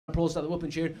Applause at the whooping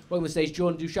cheer. Welcome to the stage,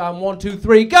 Jordan Ducharme. 1, 2,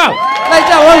 3, go! Ladies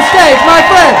and on stage, my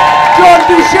friend, Jordan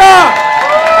Ducharme!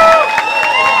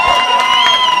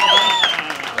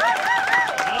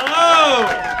 Hello!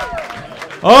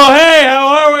 Oh, hey, how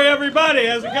are we, everybody?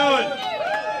 How's it going?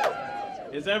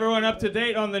 Is everyone up to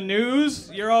date on the news?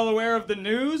 You're all aware of the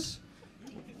news?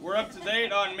 We're up to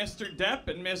date on Mr. Depp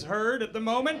and Miss Heard at the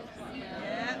moment?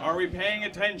 Yeah. Are we paying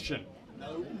attention?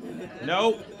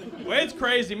 No. Well, it's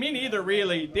crazy. Me neither,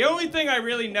 really. The only thing I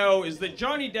really know is that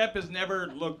Johnny Depp has never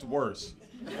looked worse.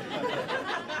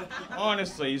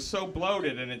 Honestly, he's so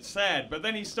bloated and it's sad. But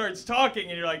then he starts talking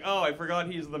and you're like, oh, I forgot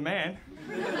he's the man.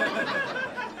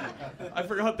 I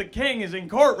forgot the king is in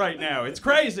court right now. It's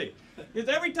crazy. Because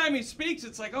every time he speaks,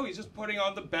 it's like, oh, he's just putting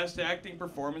on the best acting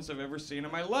performance I've ever seen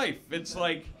in my life. It's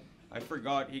like, I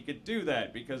forgot he could do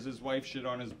that because his wife shit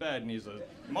on his bed and he's a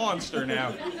monster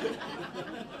now.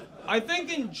 I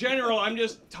think in general, I'm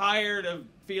just tired of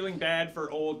feeling bad for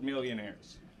old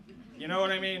millionaires. You know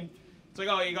what I mean? It's like,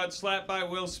 oh, you got slapped by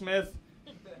Will Smith.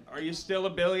 Are you still a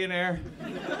billionaire?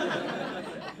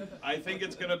 I think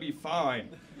it's gonna be fine.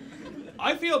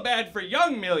 I feel bad for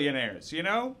young millionaires, you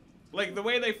know? Like the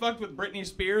way they fucked with Britney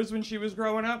Spears when she was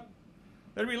growing up.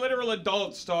 There'd be literal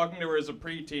adults talking to her as a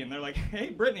preteen. They're like,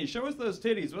 hey, Britney, show us those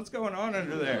titties. What's going on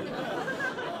under there?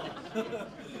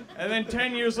 And then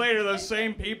 10 years later, those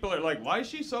same people are like, why is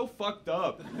she so fucked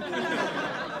up?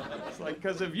 It's like,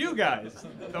 because of you guys,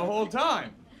 the whole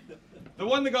time. The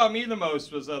one that got me the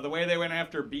most was the way they went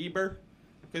after Bieber.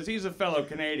 Because he's a fellow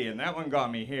Canadian. That one got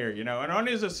me here, you know. And on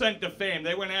his ascent to fame,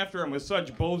 they went after him with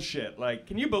such bullshit. Like,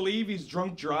 can you believe he's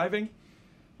drunk driving?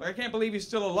 Like, I can't believe he's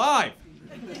still alive.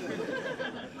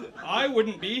 I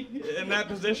wouldn't be in that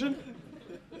position.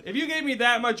 If you gave me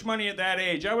that much money at that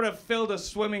age, I would have filled a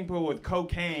swimming pool with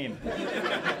cocaine.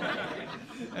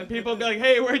 And people would be like,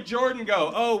 hey, where'd Jordan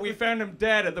go? Oh, we found him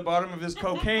dead at the bottom of his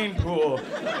cocaine pool.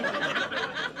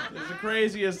 It was the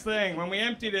craziest thing. When we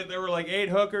emptied it, there were like 8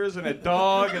 hookers and a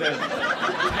dog and a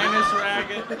tennis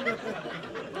racket.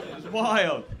 It was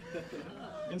wild.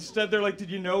 Instead, they're like,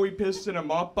 did you know he pissed in a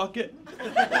mop bucket?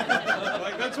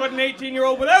 Like, that's what an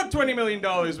 18-year-old without $20 million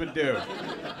would do.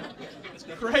 It's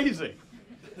crazy.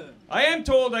 I am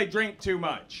told I drink too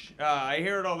much. I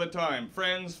hear it all the time.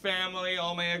 Friends, family,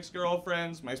 all my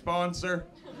ex-girlfriends, my sponsor.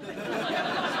 I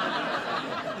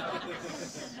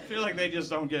feel like they just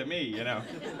don't get me, you know.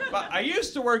 But I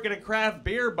used to work at a craft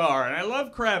beer bar, and I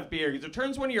love craft beer because it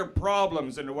turns one of your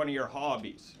problems into one of your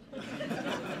hobbies.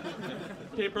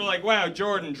 People are like, wow,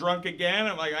 Jordan, drunk again?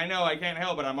 I'm like, I know, I can't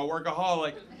help it. I'm a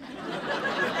workaholic.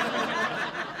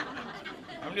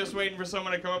 I'm just waiting for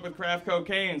someone to come up with craft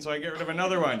cocaine so I get rid of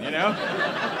another one, you know?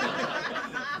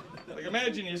 Like,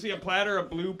 imagine you see a platter of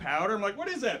blue powder. I'm like, what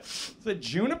is that? Is it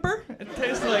juniper? It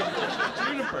tastes like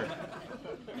juniper.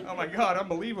 Oh my God,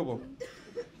 unbelievable.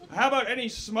 How about any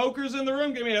smokers in the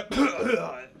room? Give me a...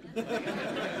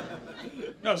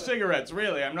 No, cigarettes,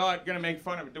 really. I'm not going to make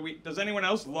fun of it. Does anyone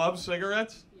else love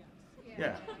cigarettes?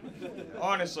 Yeah.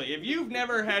 Honestly, if you've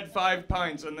never had 5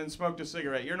 pints and then smoked a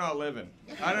cigarette, you're not living.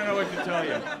 I don't know what to tell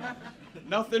you.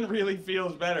 Nothing really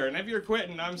feels better. And if you're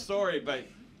quitting, I'm sorry, but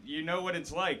you know what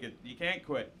it's like. You can't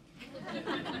quit.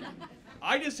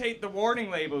 I just hate the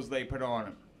warning labels they put on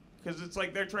them. Because it's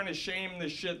like they're trying to shame the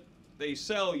shit they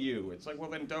sell you. It's like, well,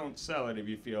 then don't sell it if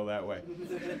you feel that way.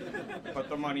 But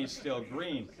the money's still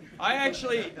green. I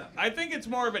think it's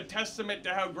more of a testament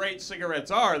to how great cigarettes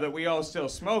are that we all still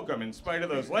smoke them in spite of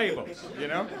those labels, you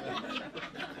know?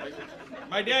 Like,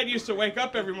 my dad used to wake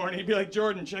up every morning, he'd be like,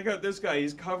 Jordan, check out this guy,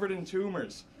 he's covered in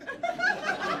tumors.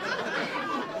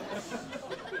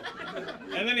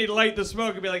 And then he'd light the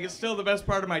smoke and be like, it's still the best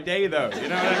part of my day, though, you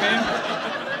know what I mean?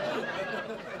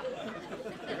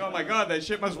 Oh my God, that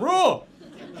shit must rule!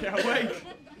 Can't wait.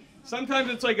 Sometimes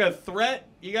it's like a threat.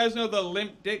 You guys know the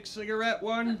limp dick cigarette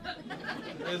one?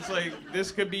 It's like,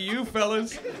 this could be you,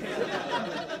 fellas.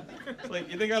 It's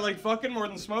like, you think I like fucking more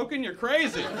than smoking? You're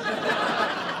crazy.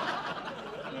 Yeah.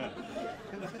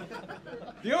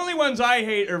 The only ones I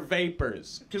hate are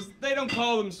vapors, because they don't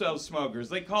call themselves smokers,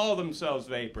 they call themselves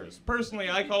vapors. Personally,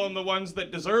 I call them the ones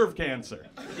that deserve cancer.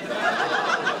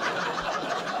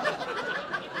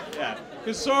 Yeah.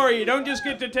 Because, sorry, you don't just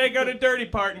get to take out a dirty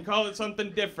part and call it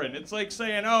something different. It's like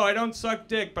saying, oh, I don't suck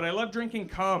dick, but I love drinking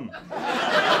cum.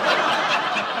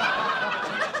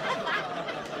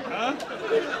 Huh?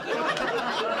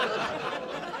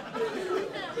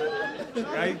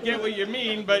 I get what you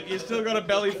mean, but you still got a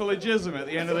belly full of jism at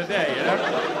the end of the day, you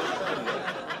know?